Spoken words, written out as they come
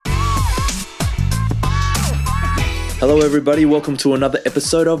Hello everybody, welcome to another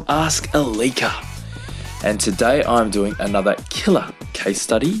episode of Ask a Leaker. And today I'm doing another killer case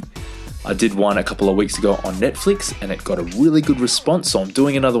study. I did one a couple of weeks ago on Netflix and it got a really good response, so I'm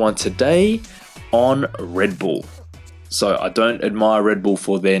doing another one today on Red Bull. So I don't admire Red Bull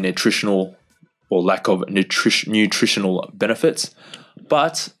for their nutritional or lack of nutritional benefits,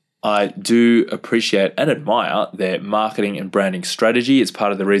 but I do appreciate and admire their marketing and branding strategy. It's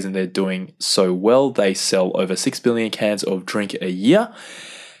part of the reason they're doing so well. They sell over 6 billion cans of drink a year,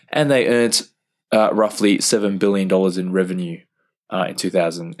 and they earned roughly $7 billion in revenue in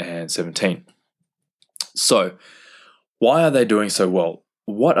 2017. So why are they doing so well?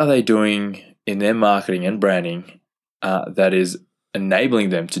 What are they doing in their marketing and branding that is enabling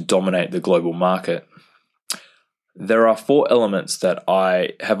them to dominate the global market? There are 4 elements that I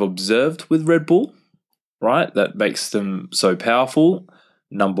have observed with Red Bull, right, that makes them so powerful.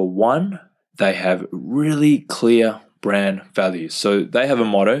 Number 1, they have really clear brand values. So they have a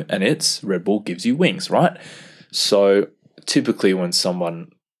motto, and it's Red Bull gives you wings, right? So typically when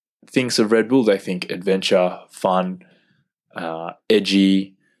someone thinks of Red Bull, they think adventure, fun,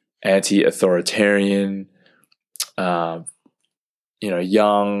 edgy, anti-authoritarian,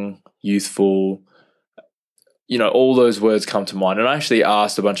 young, youthful. All those words come to mind. And I actually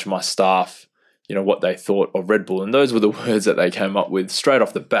asked a bunch of my staff, what they thought of Red Bull. And those were the words that they came up with straight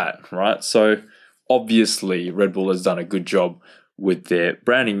off the bat, right? So obviously Red Bull has done a good job with their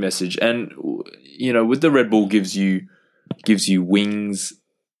branding message. And, with the Red Bull gives you wings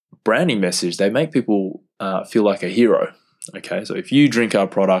branding message, they make people feel like a hero. Okay, so if you drink our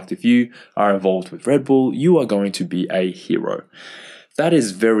product, if you are involved with Red Bull, you are going to be a hero. That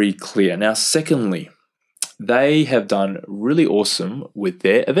is very clear. Now, secondly, they have done really awesome with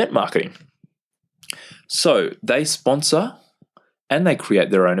their event marketing. So they sponsor and they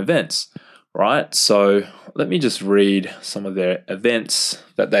create their own events, right? So let me just read some of their events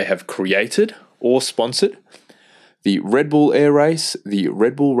that they have created or sponsored. The Red Bull Air Race, the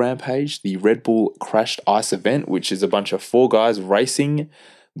Red Bull Rampage, the Red Bull Crashed Ice event, which is a bunch of 4 guys racing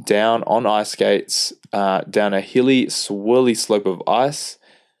down on ice skates, down a hilly, swirly slope of ice.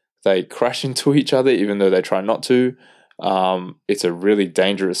 They crash into each other even though they try not to. It's a really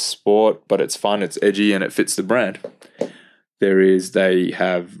dangerous sport, but it's fun, it's edgy, and it fits the brand. They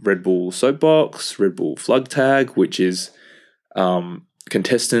have Red Bull Soapbox, Red Bull Flug Tag, which is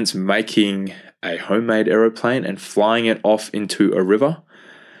contestants making a homemade aeroplane and flying it off into a river.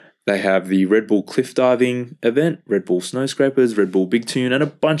 They have the Red Bull Cliff Diving event, Red Bull Snow Scrapers, Red Bull Big Tune, and a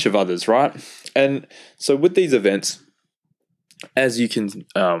bunch of others, right? And so with these events, as you can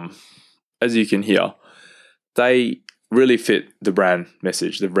hear, they really fit the brand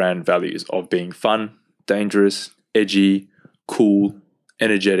message, the brand values of being fun, dangerous, edgy, cool,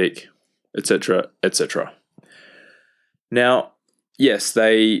 energetic, etc., etc. Now, yes,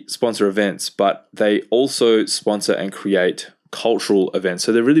 they sponsor events, but they also sponsor and create cultural events.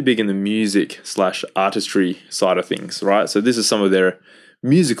 So they're really big in the music/artistry side of things, right? So this is some of their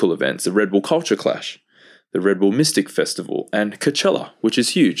musical events: the Red Bull Culture Clash, the Red Bull Mystic Festival, and Coachella, which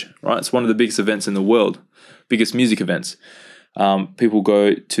is huge, right? It's one of the biggest events in the world, biggest music events. People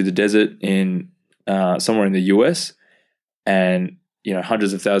go to the desert in somewhere in the US, and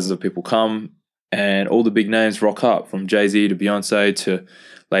hundreds of thousands of people come, and all the big names rock up, from Jay-Z to Beyonce to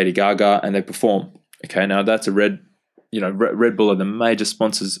Lady Gaga, and they perform. Okay, now that's a Red Bull are the major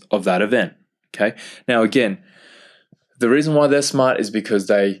sponsors of that event. Okay, now again, the reason why they're smart is because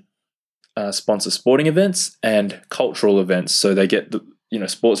they sponsor sporting events and cultural events. So they get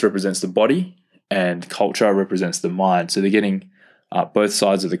sports represents the body and culture represents the mind. So they're getting both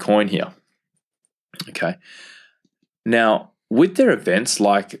sides of the coin here. Okay. Now, with their events,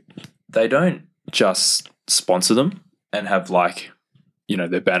 they don't just sponsor them and have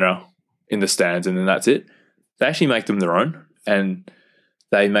their banner in the stands and then that's it. They actually make them their own, and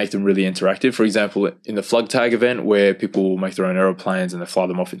they make them really interactive. For example, in the Flug Tag event, where people make their own aeroplanes and they fly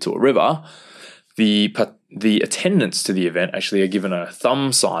them off into a river, the attendants to the event actually are given a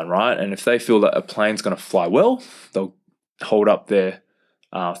thumb sign, right? And if they feel that a plane's going to fly well, they'll hold up their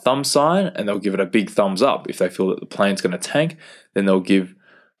thumb sign and they'll give it a big thumbs up. If they feel that the plane's going to tank, then they'll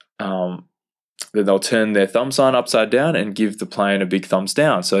turn their thumb sign upside down and give the plane a big thumbs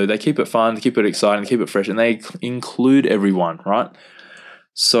down. So they keep it fun, they keep it exciting, they keep it fresh, and they include everyone, right?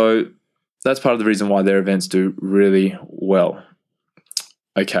 So that's part of the reason why their events do really well.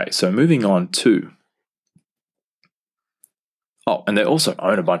 Okay, so moving on to... Oh, and they also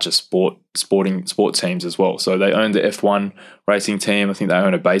own a bunch of sport teams as well. So they own the F1 racing team. I think they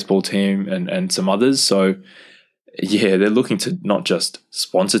own a baseball team and some others. So yeah, they're looking to not just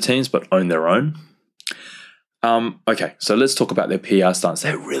sponsor teams, but own their own. Okay, so let's talk about their PR stunts.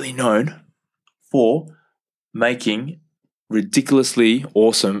 They're really known for making ridiculously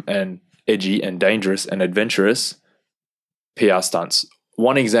awesome and edgy and dangerous and adventurous PR stunts.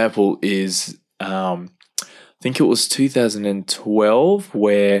 One example is, I think it was 2012,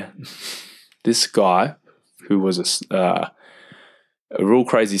 where this guy, who was a real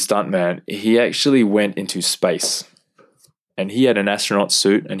crazy stuntman, he actually went into space, and he had an astronaut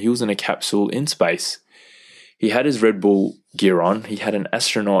suit, and he was in a capsule in space. He had his Red Bull gear on. He had an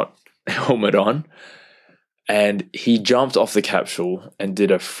astronaut helmet on, and he jumped off the capsule and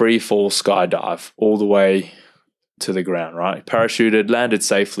did a free fall skydive all the way to the ground, right? Parachuted, landed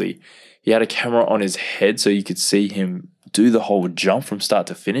safely. He had a camera on his head so you could see him do the whole jump from start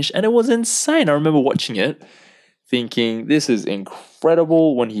to finish, and it was insane. I remember watching it thinking, this is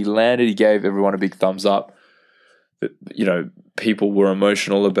incredible. When he landed, he gave everyone a big thumbs up. People were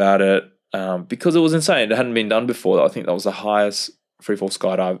emotional about it because it was insane. It hadn't been done before. I think that was the highest freefall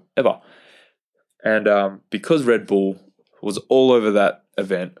skydive ever. And because Red Bull was all over that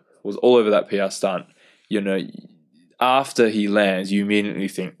event, was all over that PR stunt, after he lands, you immediately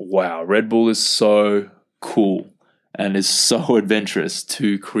think, wow, Red Bull is so cool and is so adventurous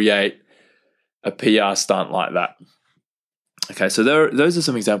to create a PR stunt like that. Okay, so those are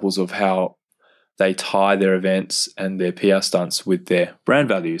some examples of how they tie their events and their PR stunts with their brand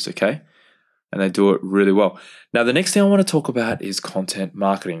values, okay? And they do it really well. Now, the next thing I want to talk about is content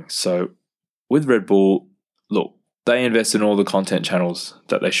marketing. So with Red Bull, look, they invest in all the content channels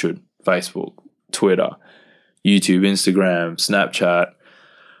that they should. Facebook, Twitter, YouTube, Instagram, Snapchat,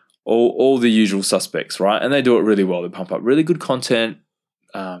 all the usual suspects, right? And they do it really well. They pump up really good content.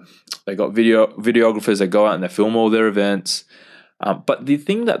 They got videographers that go out and they film all their events. But the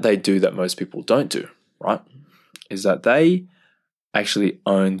thing that they do that most people don't do, right, is that they actually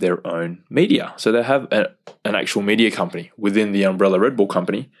own their own media. So they have an actual media company within the umbrella Red Bull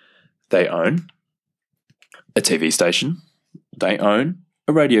company. They own a TV station, they own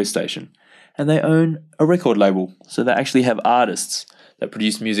a radio station, and they own a record label. So they actually have artists that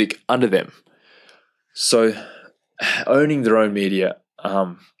produce music under them. So owning their own media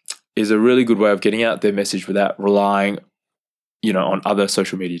is a really good way of getting out their message without relying, on other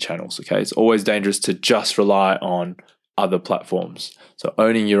social media channels. Okay, it's always dangerous to just rely on other platforms. So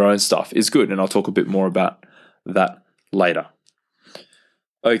owning your own stuff is good, and I'll talk a bit more about that later.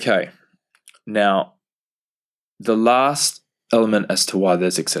 Okay, now the last element as to why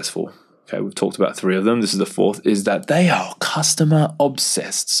they're successful. Okay, we've talked about 3 of them. This is the 4th, is that they are customer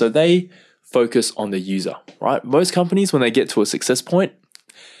obsessed. So they focus on the user, right? Most companies, when they get to a success point,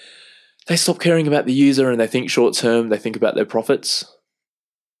 they stop caring about the user and they think short term. They think about their profits.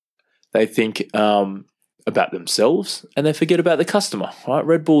 They think about themselves and they forget about the customer, right?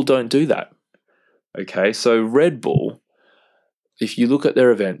 Red Bull don't do that. Okay, so Red Bull, if you look at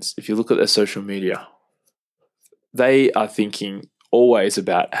their events, if you look at their social media, they are thinking always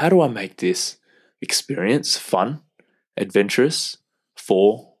about, how do I make this experience fun, adventurous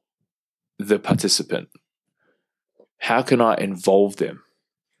for the participant? How can I involve them?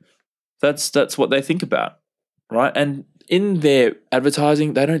 That's what they think about, right? And in their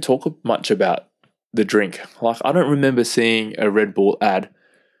advertising, they don't talk much about the drink. Like, I don't remember seeing a Red Bull ad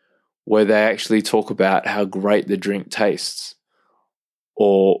where they actually talk about how great the drink tastes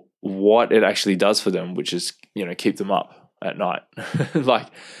or what it actually does for them, which is, keep them up at night. Like,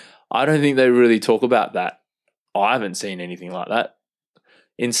 I don't think they really talk about that. I haven't seen anything like that.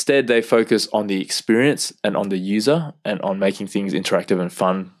 Instead, they focus on the experience and on the user and on making things interactive and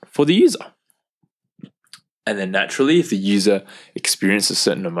fun for the user. And then naturally, if the user experiences a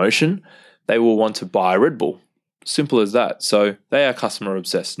certain emotion, they will want to buy Red Bull. Simple as that. So they are customer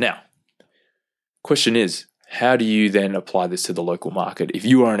obsessed. Now, question is, how do you then apply this to the local market? If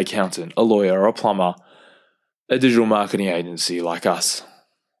you are an accountant, a lawyer, a plumber, a digital marketing agency like us,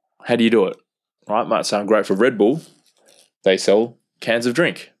 how do you do it? Right? Might sound great for Red Bull. They sell cans of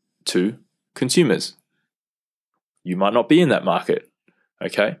drink to consumers. You might not be in that market.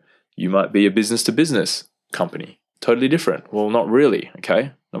 Okay? You might be a business-to-business company. Totally different. Well, not really.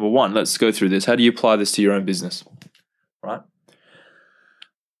 Okay? Number 1, let's go through this. How do you apply this to your own business? Right?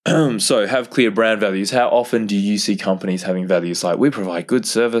 So have clear brand values. How often do you see companies having values like, we provide good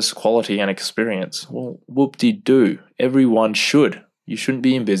service, quality, and experience? Well, whoop-de-doo. Everyone should. You shouldn't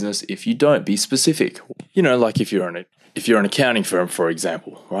be in business if you don't. Be specific. Like if you're an accounting firm, for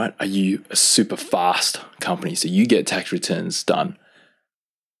example, right? Are you a super fast company? So you get tax returns done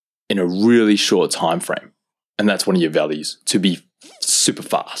in a really short time frame. And that's one of your values, to be super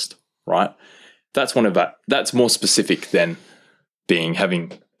fast, right? That's more specific than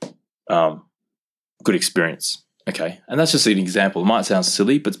having good experience. Okay. And that's just an example. It might sound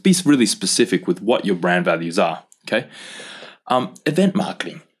silly, but be really specific with what your brand values are. Okay. Event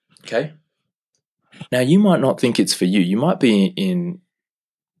marketing. Okay. Now, you might not think it's for you. You might be in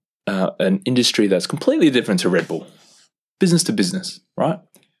an industry that's completely different to Red Bull, business to business, right?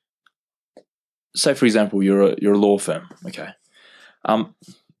 Say, for example, you're a law firm, okay,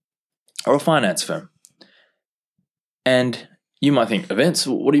 or a finance firm, and you might think events.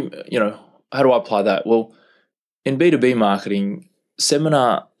 What do how do I apply that? Well, in B2B marketing,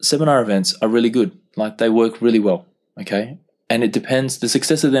 seminar events are really good. Like, they work really well, okay, and it depends. The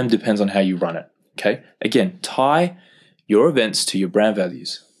success of them depends on how you run it. Okay, again, tie your events to your brand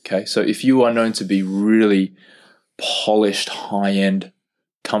values. Okay, so if you are known to be really polished, high-end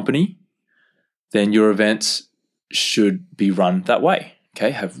company, then your events should be run that way.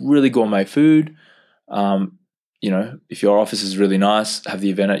 Okay, have really gourmet food. If your office is really nice, have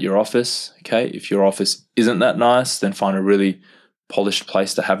the event at your office. Okay, if your office isn't that nice, then find a really polished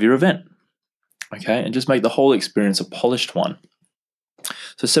place to have your event. Okay, and just make the whole experience a polished one.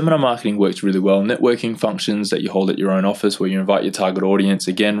 So seminar marketing works really well. Networking functions that you hold at your own office where you invite your target audience.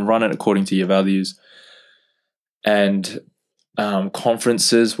 Again, run it according to your values. And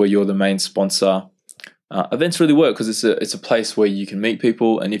conferences where you're the main sponsor. Events really work because it's a place where you can meet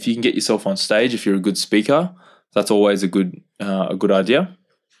people, and if you can get yourself on stage, if you're a good speaker, that's always a good idea.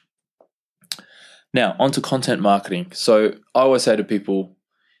 Now, onto content marketing. So I always say to people,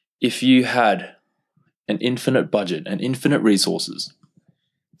 if you had an infinite budget and infinite resources,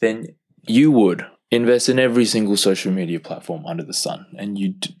 then you would invest in every single social media platform under the sun, and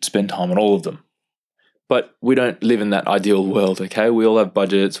you'd spend time on all of them. But we don't live in that ideal world, okay? We all have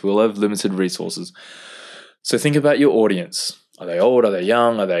budgets, we all have limited resources. So think about your audience. Are they old? Are they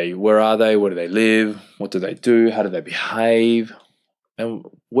young? Where are they? Where do they live? What do they do? How do they behave? And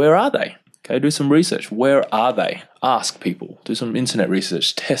where are they? Okay, do some research. Where are they? Ask people. Do some internet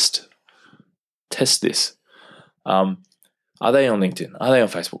research. Test this. Are they on LinkedIn? Are they on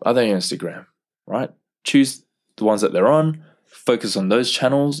Facebook? Are they on Instagram? Right? Choose the ones that they're on, focus on those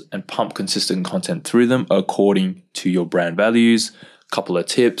channels, and pump consistent content through them according to your brand values. A couple of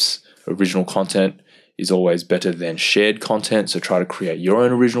tips. Original content is always better than shared content, so try to create your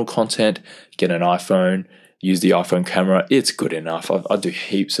own original content. Get an iPhone, use the iPhone camera. It's good enough. I do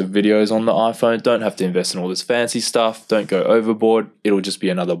heaps of videos on the iPhone. Don't have to invest in all this fancy stuff. Don't go overboard. It'll just be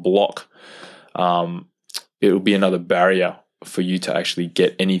another block. It will be another barrier for you to actually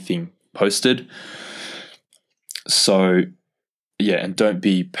get anything posted. So yeah, and don't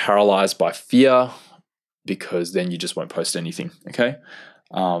be paralyzed by fear, because then you just won't post anything, okay?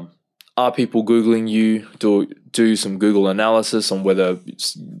 Are people Googling you? Do some Google analysis on whether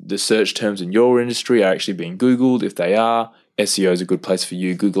the search terms in your industry are actually being Googled. If they are, SEO is a good place for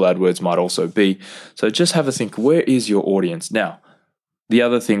you. Google AdWords might also be. So just have a think, where is your audience? Now, the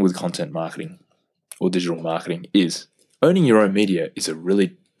other thing with content marketing or digital marketing is owning your own media is a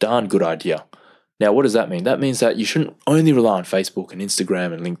really darn good idea. Now, what does that mean? That means that you shouldn't only rely on Facebook and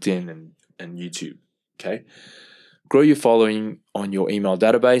Instagram and LinkedIn and YouTube, okay? Grow your following on your email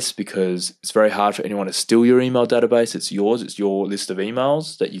database, because it's very hard for anyone to steal your email database. It's yours. It's your list of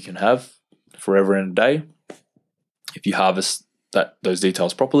emails that you can have forever and a day if you harvest those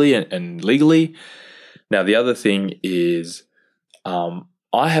details properly and legally. Now, the other thing is I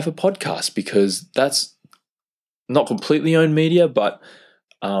have a podcast, because that's not completely owned media, but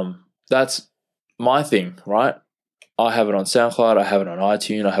that's my thing, right? I have it on SoundCloud, I have it on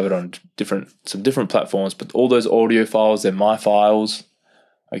iTunes, I have it on some different platforms, but all those audio files, they're my files,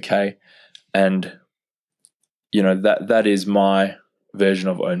 okay? And, that is my version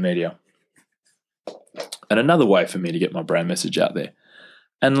of owned media. And another way for me to get my brand message out there.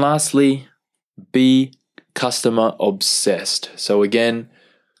 And lastly, be customer obsessed. So again,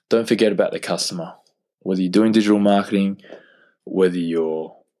 don't forget about the customer. Whether you're doing digital marketing, whether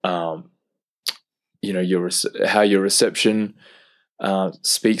you're how your reception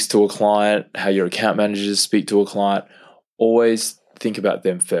speaks to a client, how your account managers speak to a client, always think about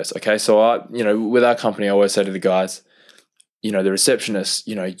them first. Okay, so with our company, I always say to the guys, the receptionist,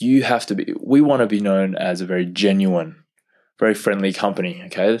 we want to be known as a very genuine, very friendly company.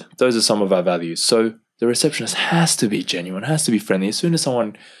 Okay, those are some of our values. So the receptionist has to be genuine, has to be friendly. As soon as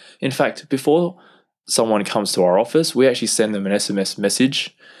before someone comes to our office, we actually send them an SMS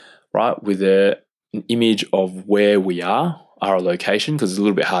message, right, with an image of where we are, our location, because it's a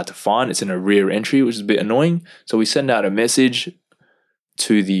little bit hard to find. It's in a rear entry, which is a bit annoying. So we send out a message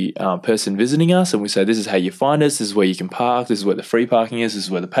to the person visiting us, and we say, this is how you find us, this is where you can park, this is where the free parking is, this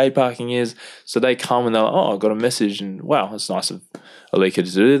is where the paid parking is. So they come and they're like, oh, I got a message, and wow, it's nice of Alika to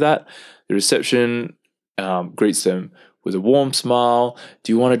do that. The reception greets them with a warm smile.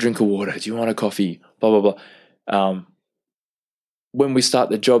 Do you want a drink of water? Do you want a coffee? Blah, blah, blah. When we start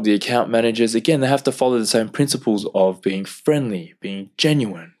the job, the account managers, again, they have to follow the same principles of being friendly, being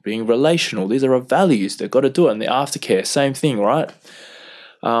genuine, being relational. These are our values. They've got to do it. And the aftercare, same thing, right?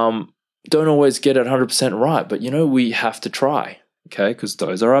 Don't always get it 100% right, but we have to try, okay? Because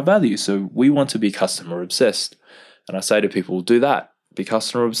those are our values. So we want to be customer obsessed. And I say to people, do that. Be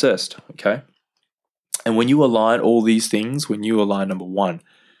customer obsessed, okay? And when you align all these things, when you align number 1,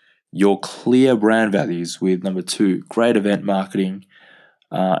 your clear brand values with number 2, great event marketing,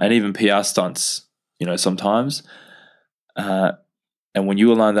 and even PR stunts, sometimes. And when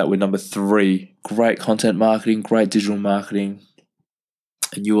you align that with number 3, great content marketing, great digital marketing,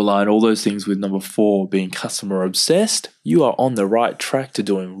 and you align all those things with number 4, being customer obsessed, you are on the right track to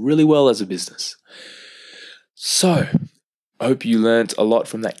doing really well as a business. So, I hope you learned a lot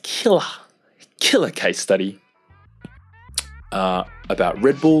from that killer case study about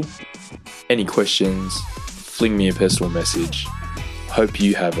Red Bull. Any questions, fling me a personal message. Hope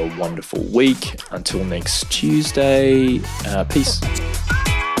you have a wonderful week. Until next Tuesday, peace.